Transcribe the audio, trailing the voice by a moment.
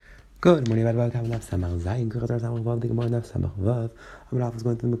Good morning, Bava Kama Samach Zayin. Good morning, Vav. The Gemara Naf Samach Vav. Amar was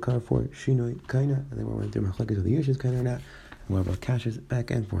going through the Makar for Shinoi Kaina, and then we're going through Machlekes of the Yishus Kaina or not, and we're about Kashas back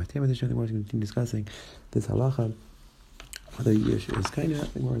and forth. Here with the show, the Gemara is going to continue discussing this halacha, whether Yish is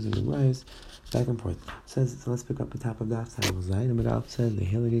Kaina. The Gemara is going to rise back and forth. It says, so let's pick up the top of that. Samach Zayin. And Madaf says the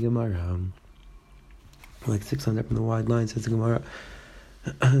Hilagi Gemara, like 600 from the wide line. Says the Gemara.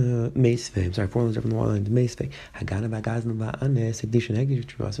 Meisvei, I'm sorry, 400 from the wall line to Meisvei. Haganav Agazlan Va'anes, Hegdish and Hegdish,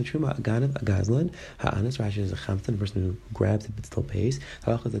 Trumasa Truma, Haganav Agazlan, Ha'anes, Rashi is a Chamtan, the person who grabs it but still pays.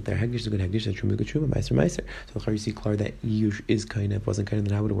 Halacha is that their Hegdish is a good Hegdish, that Truma, good Truma, Meiser, Meiser. So you see clear that Yush is kind of, wasn't kind of,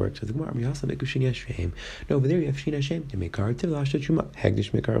 then how would it work? So the Gemara, Miyasa, Meku Shin Yashem. No, over there you have Shin Hashem, to make Tiv, Lashta Truma, Hegdish,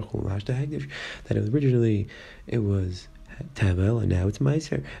 Mekar, Chul, Lashta Hegdish. That it was originally, it was Tavel, and now it's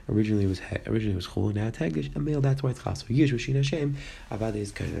Meiser. Originally it was Chul, and now it's Hegdish. And male, that's why it's Chas. So Yish with Shin Hashem. Avada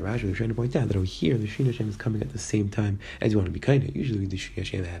is kind of the Rashi. We're trying to point out that over here the Shin Hashem is coming at the same time as you want to be kind of. Usually the Shin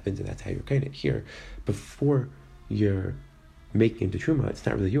Hashem happens, and that's how you're kind of. Here, before you're making it to Truma, it's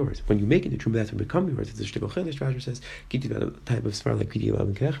not really yours. When you make it to Truma, that's when it becomes yours. It's a shtickle chedesh. Rashi says, "Get you that type of svar like PD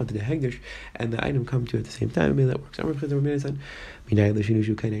 11 kerecha to the Hegdish, and the item come to at the same time. Maybe that works. I'm going to say, Minay the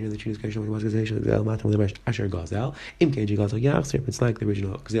Shinushu Kaina, the Shinus Kaina, was Gazation, the Matam, the Asher Gazel, Imkaj Gazel Yachser, it's like the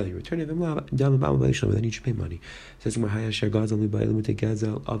original Gazel, you return them, down the Bama, then you should pay money. Says more high Asher Gazel, by limited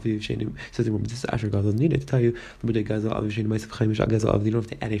Gazel, of the Shanim, says this Asher Gazel needed to tell you, limited Gazel of the Shanim, myself, Chaimish, Gazel of the, you don't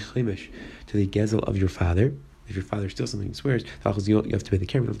have to add a Chaimish to the Gazel of your father. If your father steals something and swears, you have to pay the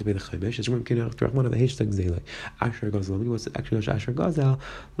care, you don't have to pay the chaymesh. As we're going to one of the hashtag zayla. Asher Gazel, what's actually Asher Gazel?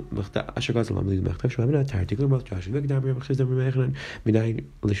 Asher Gazel, I'm leaving Mechtav. So I'm not tired. Take a look at Josh. Look down here. Because they're making Minay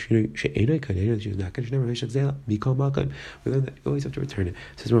Lishinu She'ena Kanina. She's not going to never hashtag zayla. Mikol Malkan. We learn that you always have to return it.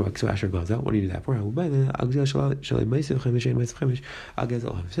 Says we're like so Asher Gazel. What do you do that for? How will buy that? Agzel Shalai Meisav Chaymesh and Meisav Chaymesh.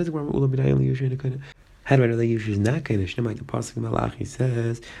 Agazel. Says we're Ulam Minay only Yushina Kanina. How do I know that Yush is not kind of Shnei? The pasuk in Malachi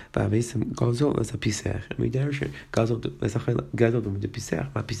says, "Va'avesim Gazol as a pisech." I mean, Darshan Gazol as a Gazol the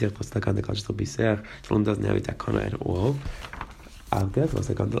pisech. My pisech was like on the Gazol pisech. Shalom doesn't have a takana at all. Gazol was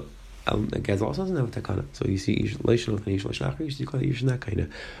like on the Gazol also doesn't have a takana. So you see, Yish Leishon and Yish Leishon Achri. You see, call it Yish not kind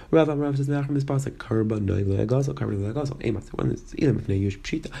of. Rav says Nachem is pasuk Karba Noile Gazol Karba Noile Gazol. Emas when it's either with Yush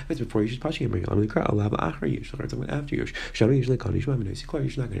Pshita. If it's before Yish Pashi and bring on the crowd. Allah Achri Yish. Start talking after Yish. Shami Yish Lekon Yish Mamino. See, clear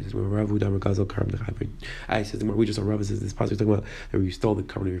Yish not kind of. Rav Udam Gazol Karba Noile. I says the more we just saw Rav says this pasuk talking about that you stole the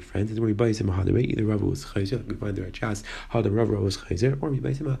carbon of your friends. It's where you buy him a hadare. Either Rav was chayzer, we find there at Chas how the Rav was chayzer, or you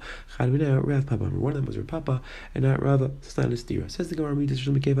buy him a chadmina Rav Papa. One of them was Rav Papa, and not Rav. It's not a stira. Says the Gemara. This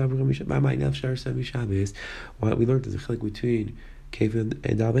should be cave Avraham Misha. By my nafshar semi Shabbos. What we learned is a chilek between Cave and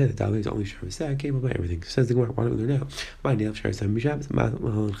Dalveh. The Dalveh is only Shabbos. Cave about everything. Says the Gemara. Why don't we learn now? My nafshar semi Shabbos.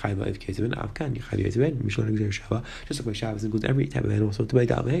 Mahalan chayva if Cave and Avkan. Chayva is event. Mishlan exer Shabbat. Just like my Shabbos includes every type of animal. So to buy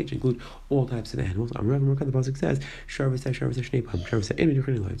Dalveh include all types of animals. I'm Rav Merkah. The pasuk says Shabbos Shnei Pam. Shabbos in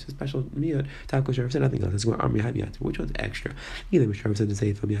between lights. So special miyot. Tako Shabbos nothing else. That's where Army had miyat. Which one's extra? Either the Shabbos and the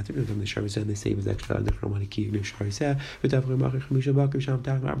Seif miyat. Every time the Shabbos and the Seif is extra. The Chromani key. The Shabbos. With Avram Machir Chamisha Bakir Sham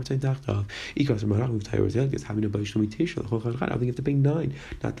Tak Arbatain Tachtov. Ikos Marach with Tyrus. Because having a Bayish Limitation. The whole Chan. I think you have to pay 9.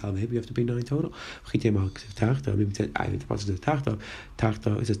 Not Dalveh. You have to pay 9 total. Chitei Malach Tachtov. Maybe said I the pasuk says Tachtov.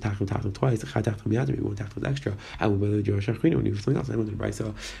 Tachtov. It says Tachtov twice. The Chat Tachtov miyat. Maybe one Tachtov extra. I would whether you're Shachrino when you something else. I went to the Bryce.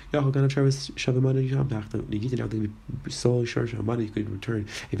 So Yachol Ganav Shabbos Shavamana Yisham Tachtov. You get it out. They so short Shavamana. You could return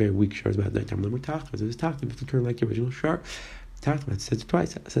a very weak shard about that time. Number Tachtov. So this Tachtov. You have to return like the original shard. Tachtov says it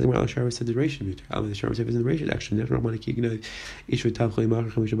twice. It says where Shabbos said the ration meter. The Shabbos says in the ration actually. Never Ramana Kigna. Ishu Tavchay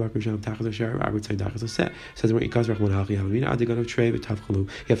Machar Chamisha Bakar Sham Tachtov Shar. Arbeit Sayin Tachtov set. Says where Ikas Rachman Hachi Havamina. Adi Ganav Trey with Tavchalu. You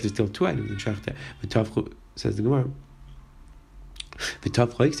have to steal 2 items in Shachta. With Tavchalu says the Gemara.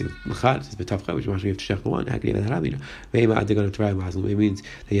 V'tav chayik l'chad says v'tav chay, which means you have to shech the one. How can you have that havina? Maybe I going to try mazel. It means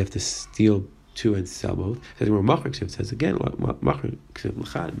that you have to steal 2 and sell both. It says more machrik. It says again machrik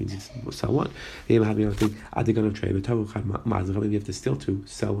l'chad means you sell 1. Maybe having I think I going to try v'tav l'chad mazel. Maybe you have to steal 2,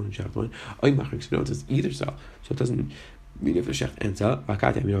 sell 1 and shech 1. Oy machrik. So no, it says either sell. So it doesn't. I mean, if the shech ends up, I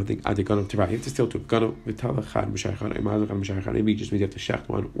don't think I gonna to right. You have to still to gonna v'tal chad b'shaychan imazal chad b'shaychan. Maybe it just means you have to shech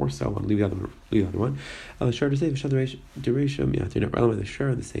 1 or sell 1, leave the other one. Leave the other one. The shar to say v'shad the ratio. Yeah, they're not relevant. The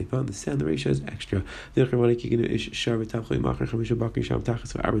shar, the seifa, the sand, the ratio is extra. The chayvani kigina is shar v'tavchay machar chamisha bakri sham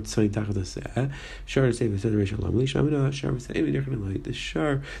tachas v'arbet sayin tachas aseh. Shar to say v'shad the ratio lamli shamina shar v'seh emi derchan light. The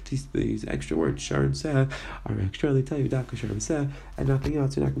shar these extra words shar and seh are extra. They tell you daka shar v'seh and nothing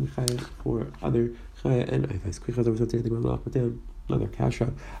else. You're not going to be chayav for other. And if I quickly over something going to put down another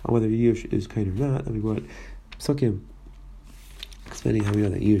kasha on whether Yush is kind or not, then we want Psukim explaining how we know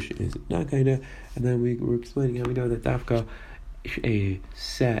that Yush is not kind of, and then we were explaining how we know that Dafka a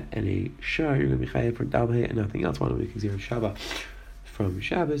set and a shar you're going to be chayav for Dalveh and nothing else. One of them is Shabbat from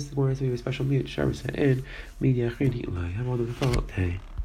Shabbos. The more has to be a special meat Shabbos and media achrin. Have all the follow-up day.